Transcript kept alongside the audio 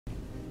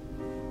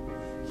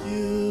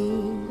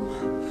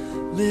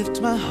You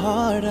lift my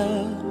heart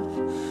up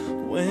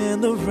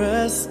when the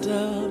rest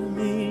of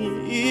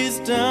me is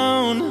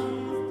down.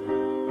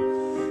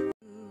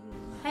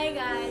 Hey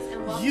guys,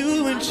 and welcome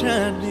You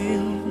enchant me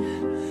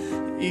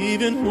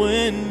even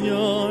when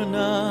you're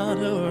not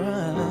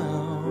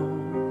around.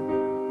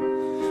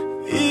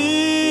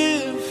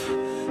 If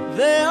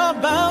there are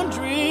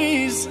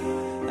boundaries,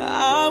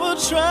 I will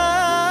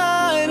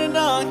try to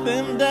knock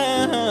them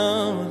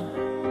down.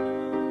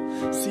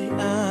 See,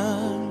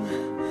 I'm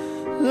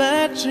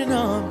latching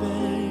on,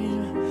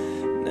 babe.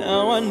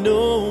 Now I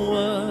know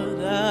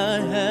what I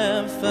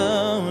have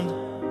found.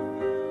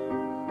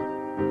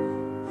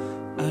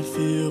 I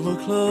feel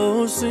we're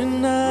close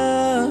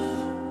enough.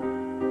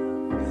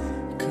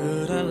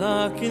 Could I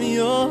lock in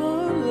your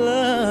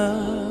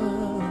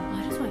love?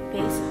 Why does my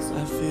face look so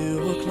I feel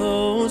we're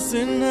close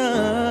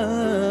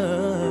enough.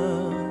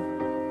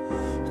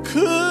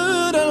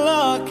 Could I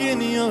lock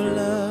in your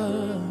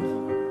love?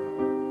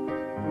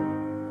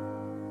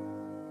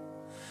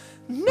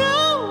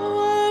 Now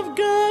I've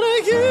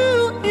got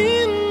you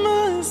in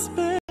my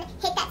space.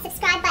 Hit that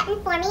subscribe button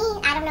for me.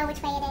 I don't know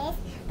which way it is,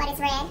 but it's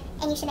red,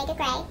 and you should make it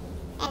gray.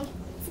 And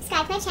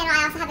subscribe to my channel.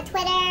 I also have a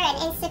Twitter, an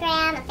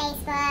Instagram, a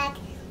Facebook,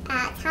 a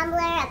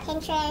Tumblr, a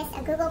Pinterest,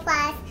 a Google+.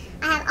 I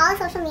have all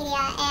social media,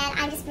 and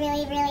I'm just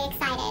really, really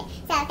excited.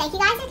 So thank you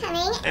guys for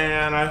coming.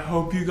 And I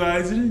hope you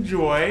guys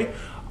enjoy.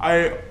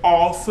 I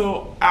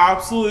also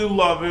absolutely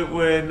love it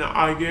when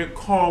I get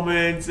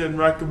comments and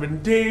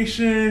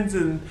recommendations,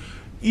 and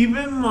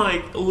even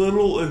like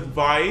little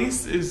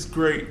advice is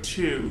great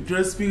too,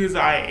 just because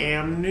I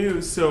am new.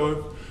 So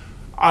if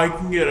I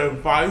can get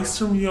advice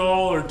from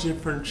y'all, or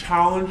different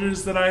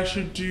challenges that I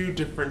should do,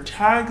 different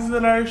tags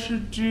that I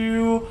should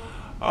do,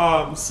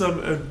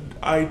 some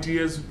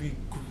ideas would be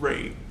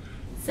great.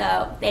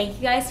 So thank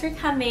you guys for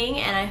coming,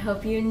 and I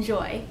hope you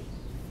enjoy.